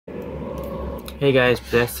Hey guys,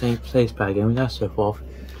 Destiny plays back again. That's so forth.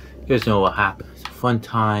 You guys know what happened. It's a fun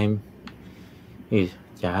time. Here's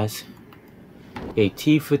guys. A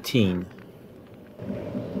T14.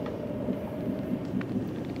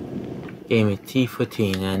 Game of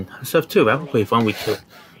T14 and stuff too. That was pretty fun. We could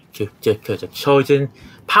the Trojan.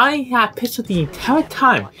 Apparently he had a pistol the entire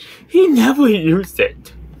time. He never used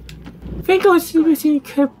it. Think I was seriously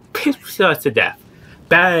could pistol us to death.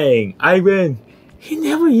 Bang! I win. He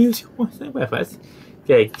never used it once with us.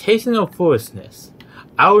 Okay, tasting of foolishness.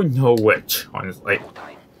 I don't know which, honestly.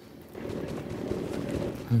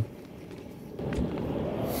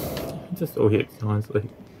 Just so weird, honestly.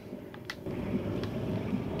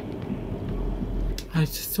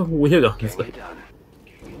 It's just so weird, honestly.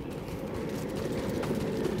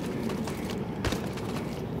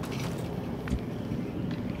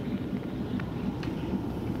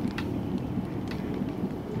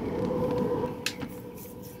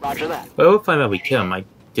 Roger that. Well, we'll find out we kill him. I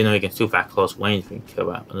didn't know he can shoot that close range and kill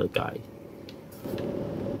that other guy.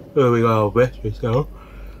 Oh, we got our best so.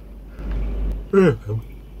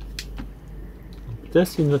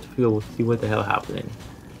 Just seem not to feel. We'll see what the hell happening.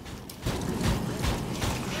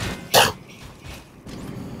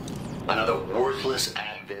 Another worthless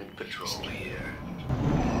Advent patrol here.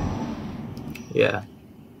 Yeah.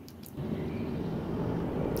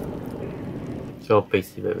 So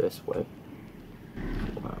basically this way.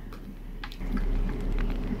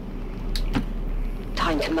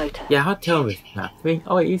 Time to motor. Yeah, how tell is nothing.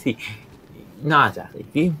 Oh, easy. Not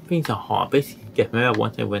exactly. Things are hard. Basically, get me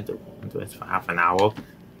once I went to it for half an hour.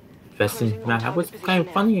 Investing that was kind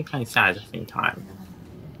of funny and kind of sad at the same time.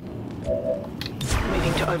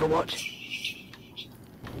 Moving to Overwatch.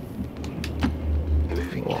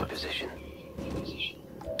 Moving into position.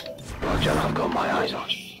 Roger, I've got my eyes on.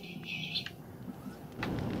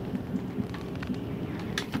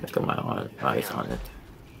 I've got my eyes on it.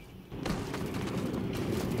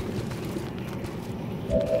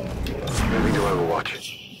 Moving to Overwatch.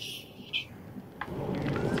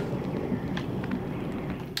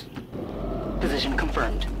 Position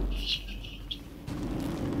confirmed.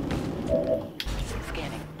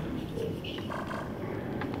 Scanning.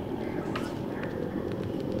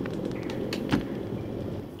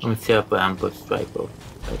 I'm gonna set up an ambush rifle.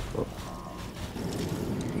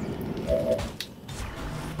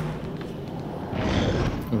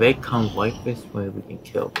 If they come right this way, we can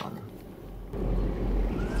kill them.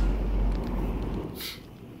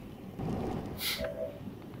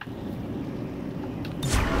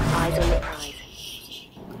 Eyes on the prize.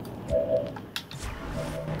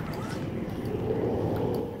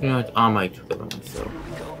 You know what? I might trigger them myself.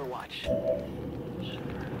 Moving to Overwatch.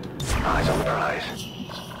 Eyes on the prize.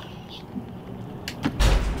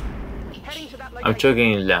 Heading to that I'm location.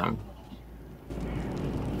 triggering them.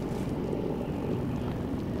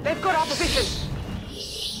 They've got our position.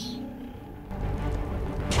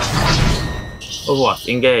 Overwatch,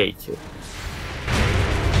 engage.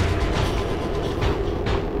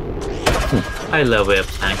 I love it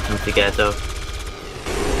if tanks come together.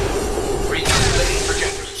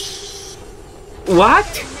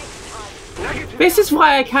 What? This is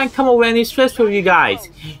why I can't come over any stress with you guys.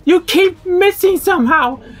 You keep missing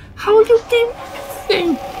somehow. How you keep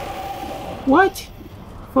missing? What?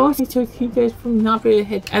 Forcing to keep guys from not being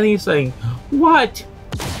hit anything. What?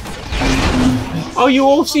 Are you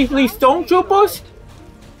all secretly stormtroopers?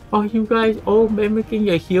 Are you guys all mimicking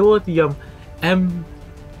your hero, the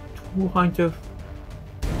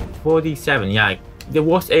M247? Yeah, the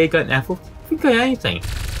worst air gun ever. Think of anything.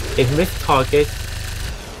 It missed target.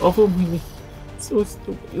 Over me. So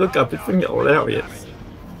stupid. Look up, it's freaking hilarious.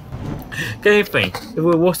 Anything. It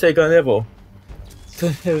was the worst air gun ever.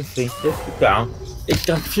 Everything. Just put down. It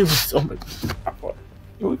confused so much.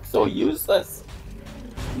 You were so useless.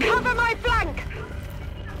 Cover my flank!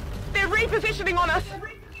 They're repositioning on us!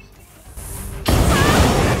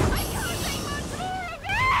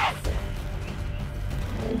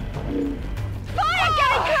 Fire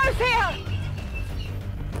getting close here!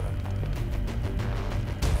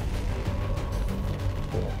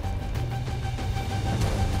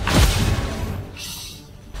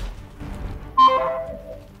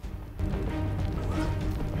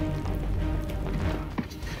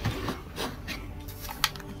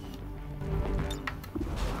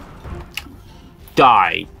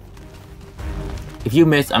 Die. If you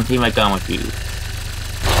miss, I'm taking my gun with you.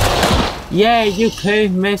 Yeah, you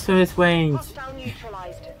could miss from this range. Hostile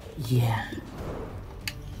neutralized. Yeah.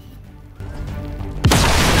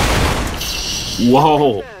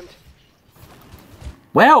 Whoa.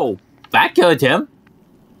 Well, that killed him.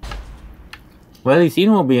 Well, at least he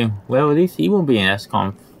won't be in. Well, at least he won't be in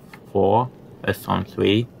XCOM 4. xcom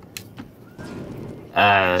 3.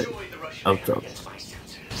 Also,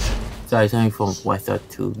 so it's only from Western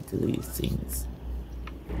to delete scenes.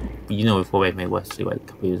 But you know, before we made Western like a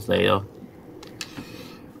couple years later.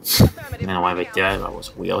 I don't know why they did it, that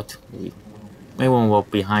was weird. Maybe when we're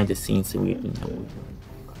behind the scenes, we didn't know.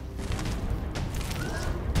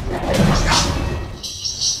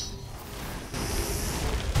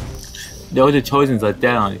 The other choices are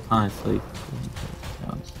dead on it, honestly.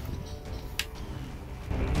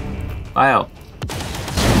 Wow.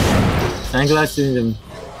 Sunglasses and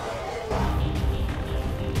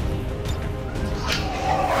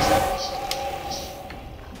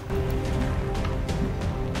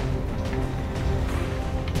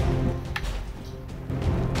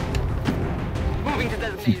Moving to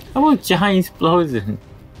designated. how about giant explosion?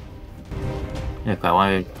 Look, I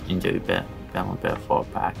want to enjoy that one better fall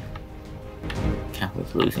back. Can't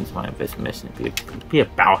wait losing to one of this mission. Be a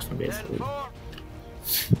Bowser basically.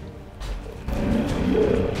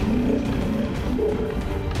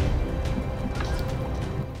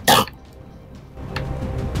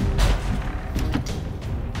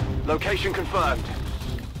 Location confirmed.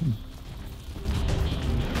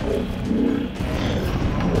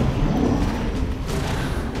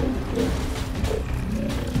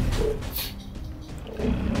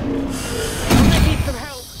 I need some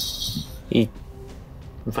help.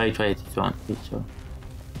 If I try to do one feature.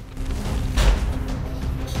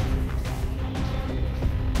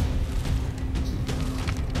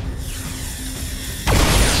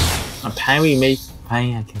 Apparently,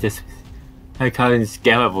 I can just. I call it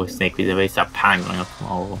scalable snake with a very pan going up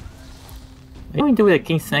tomorrow. What do we do with a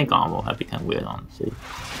king snake armor? That become weird, honestly.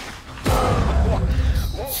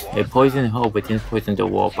 A poison hole within poison the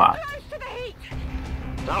wall back.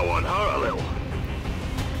 That one hurt a little.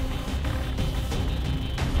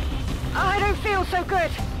 I don't feel so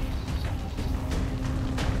good.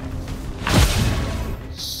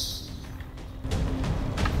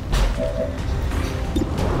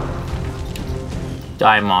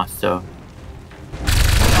 Die, monster.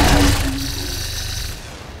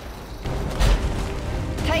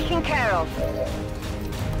 Taken care of.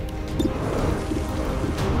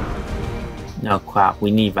 No crap, we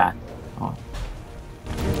need that. Oh.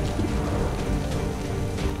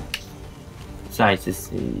 Besides, to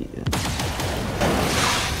see.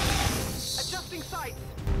 Adjusting sights.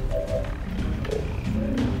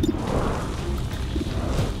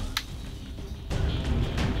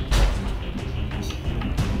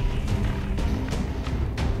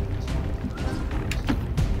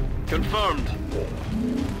 Confirmed.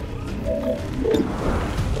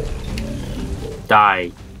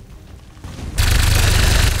 Die.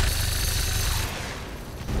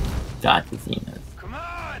 God, the Xenos. Come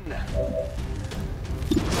on.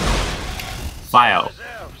 Fire.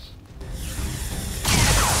 Reserves.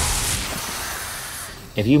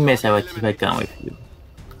 If you miss, I will keep a gun with you.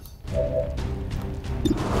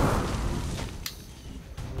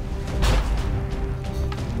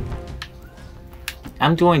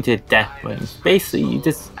 I'm going to death range. Basically, you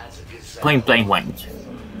just point blank range.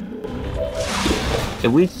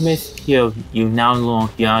 If we miss here, you're not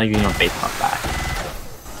using your baseball bat.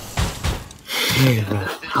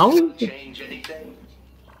 How? Change anything?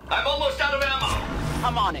 I'm almost out of ammo.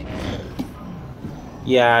 I'm on it.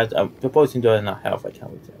 Yeah, I'm proposing to enough health. I can't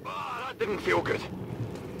wait. Ah, that didn't feel good.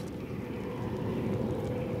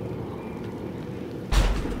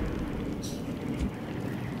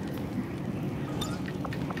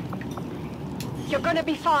 You're gonna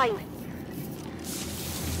be fine.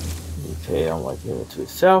 Okay, I'm like it to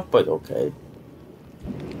itself, but okay.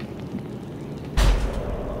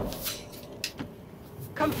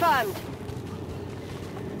 Confirmed.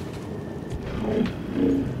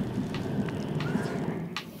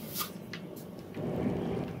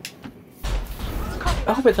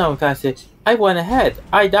 I hope it's not gonna say, I went ahead,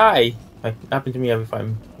 I die. Like, it happened to me every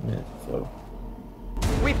 5 minutes, so.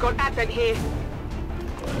 We've got Advent here.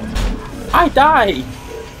 I die!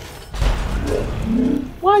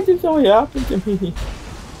 Why did this always happen to me?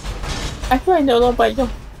 I feel I know nobody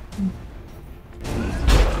don't.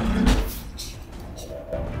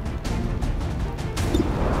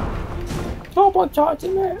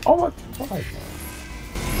 Overcharging me! Overcharging!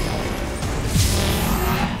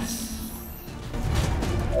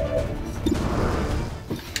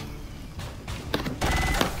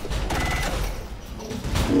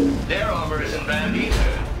 Their armor isn't bad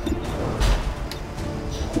either.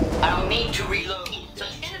 I'll need to reload.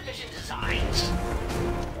 Such inefficient designs.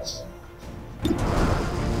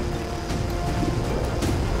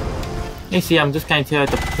 You see, I'm just going to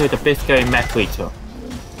the big scary mech creature.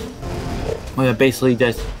 Where it basically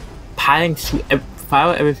just hiding to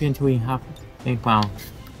fire everything until we have a ground.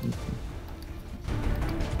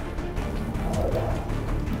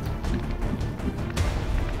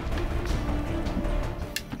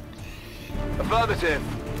 Affirmative.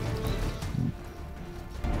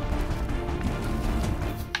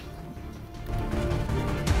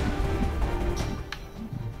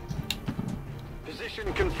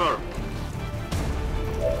 Position confirmed.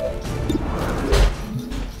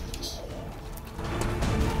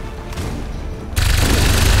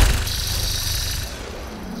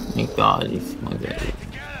 Thank God, he's my baby.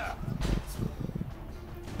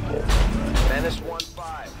 Menace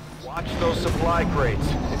 1-5. Watch those supply crates.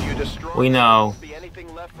 If you destroy We them, know. there won't be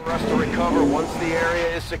anything left for us to recover once the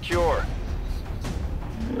area is secure.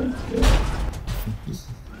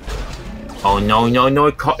 Oh no, no, no,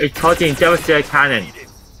 it's causing devastator cannon.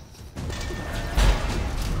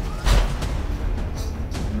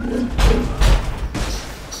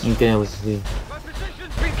 I'm gonna with you. My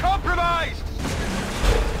position's been compromised!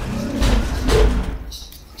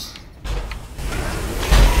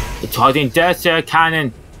 It's causing devastator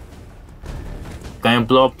cannon. Gonna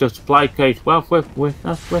blow up the supply crate. Well, with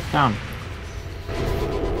down.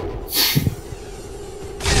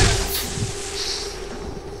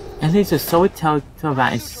 At least the soldier tell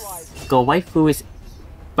that is go right through his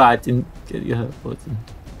butt and get your button.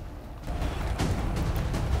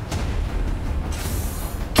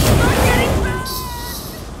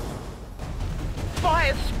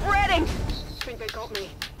 Fire's spreading! I think they got me.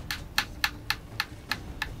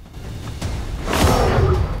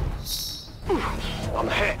 I'm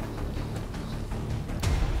hit.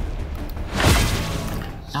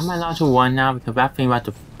 Am I allowed to run now because I think about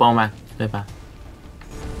the bomb back to the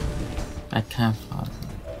I can't fall.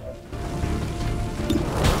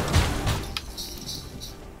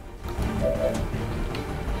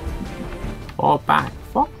 Fall back,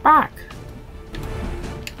 fall back.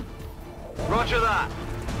 Roger that.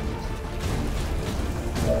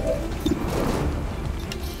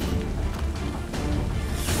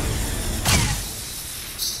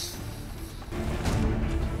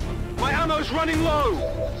 My ammo's running low.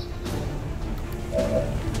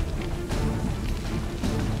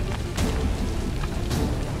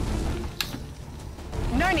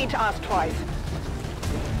 No need to ask twice.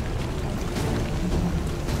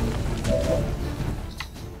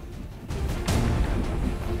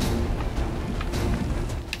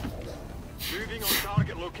 Moving on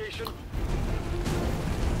target location.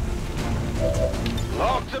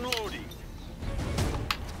 Locked and loading.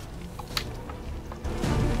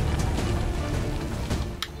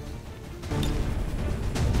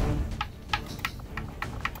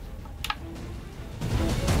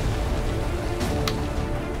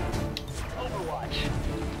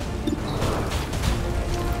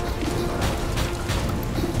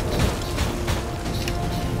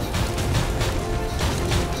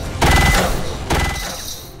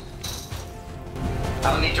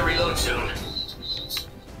 I'll need to reload soon.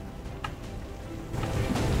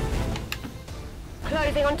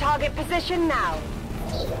 Closing on target position now.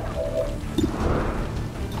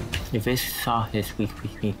 If it saw his we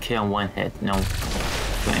kill one hit, no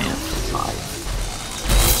supplies.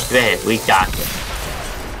 There, we got it.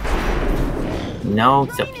 No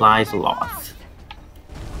supplies lost.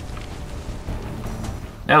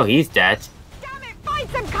 Oh, he's dead. Damn it! Find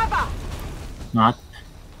some cover! Not.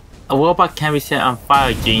 A robot can be set on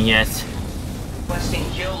fire, genius. Requesting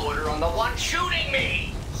kill order on the one shooting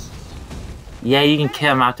me! Yeah, you can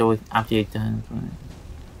kill him after you're done.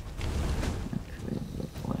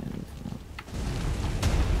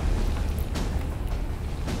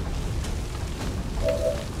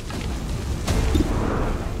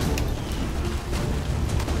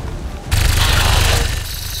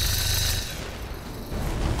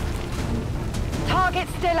 Target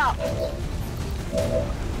still up.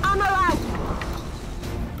 Ammo out.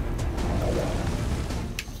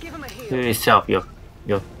 Give him a heal. To yourself,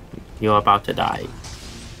 you're about to die.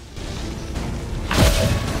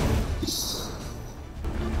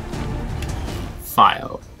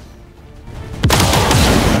 Fire.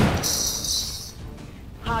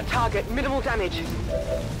 Hard target, minimal damage.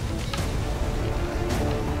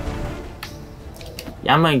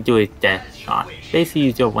 Yeah, I'm gonna do a death shot. Basically,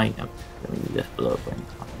 you just wait up. Let me just blow up.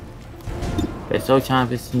 There's no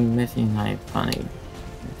chance of missing like funny.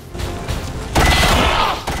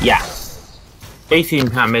 Yeah. Basically,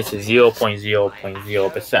 impact miss is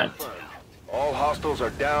 0.0%. All hostiles are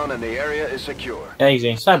down and the area is secure. And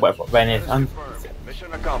using cyber for Venice.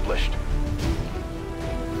 Mission accomplished.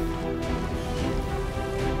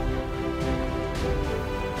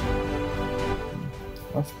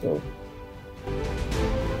 Let's go.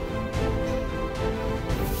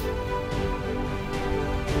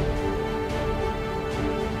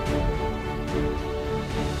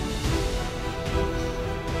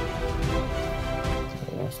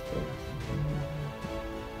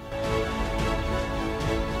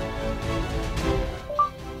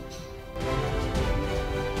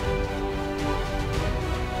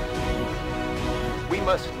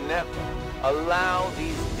 must never allow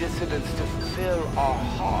these dissidents to fill our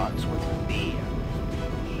hearts with fear.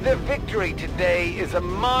 Their victory today is a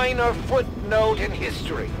minor footnote in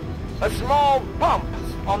history. A small bump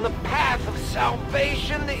on the path of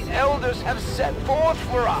salvation the elders have set forth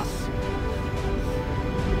for us.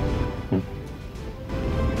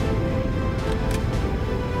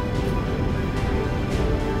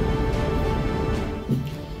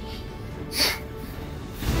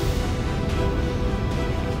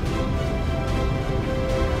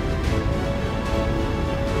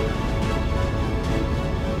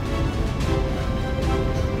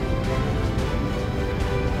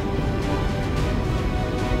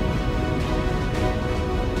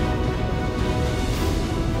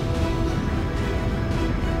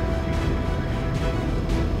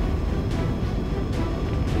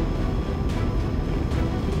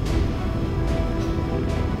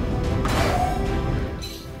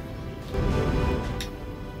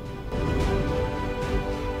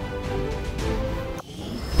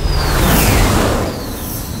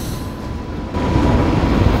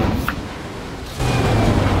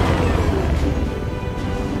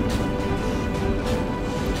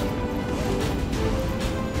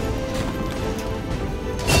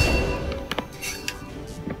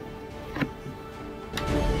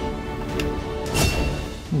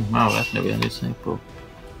 Wow, that's never gonna be simple.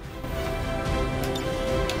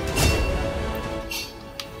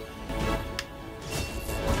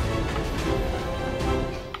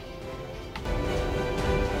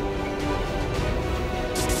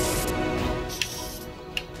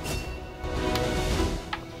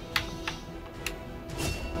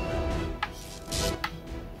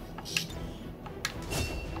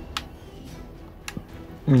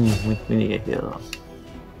 We need to get healed up.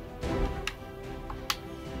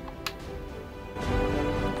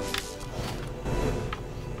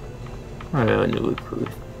 I have a new recruit.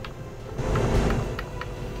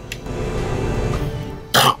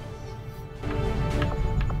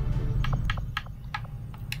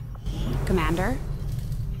 Commander?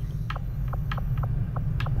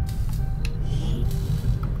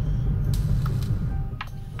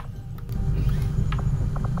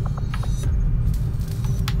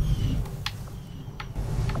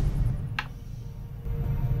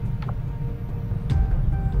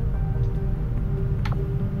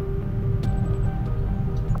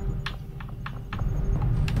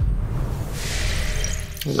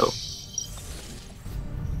 Hello.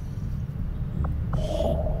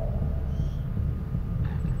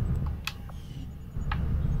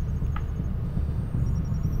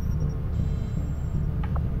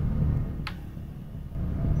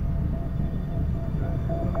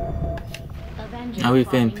 Now we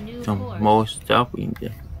can some more stuff in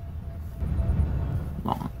there.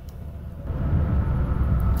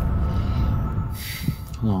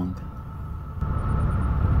 Long.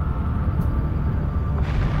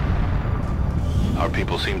 Our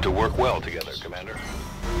people seem to work well together, Commander.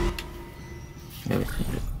 Everything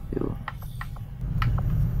is good.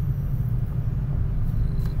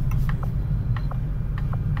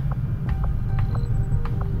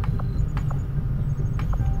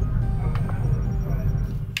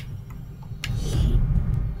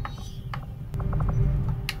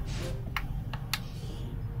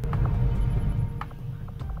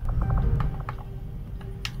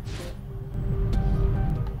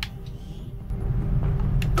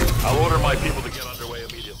 I'll order my people to get underway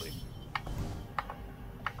immediately.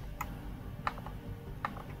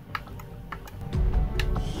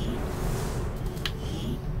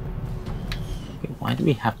 Okay, why do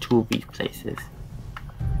we have two of these places?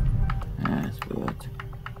 That's weird.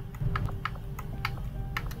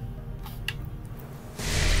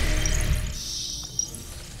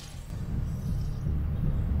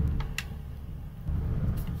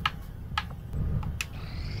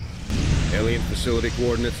 Alien facility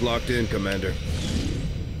coordinates locked in, Commander.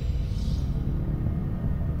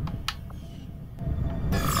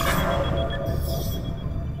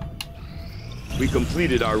 We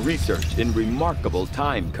completed our research in remarkable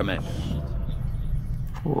time, Commander.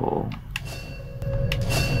 Oh.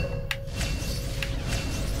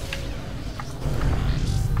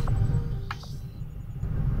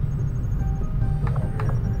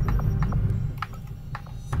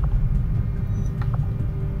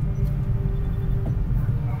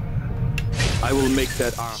 I will make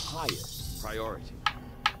that our highest priority.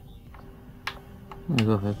 I'm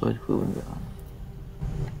gonna go for food.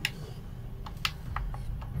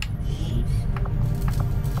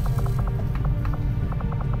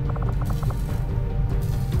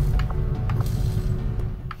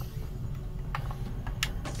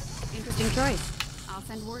 Interesting choice. I'll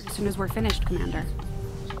send word as soon as we're finished, Commander.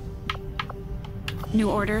 New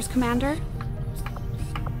orders, Commander?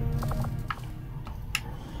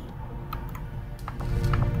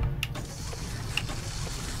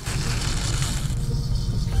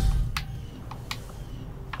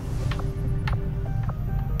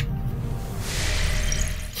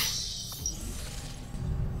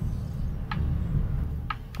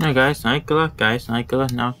 Hey guys, good luck guys, good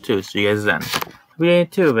luck now too, see you guys then. Happy day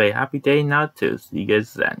too, happy day now too, see you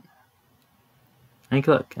guys then. Good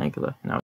luck now.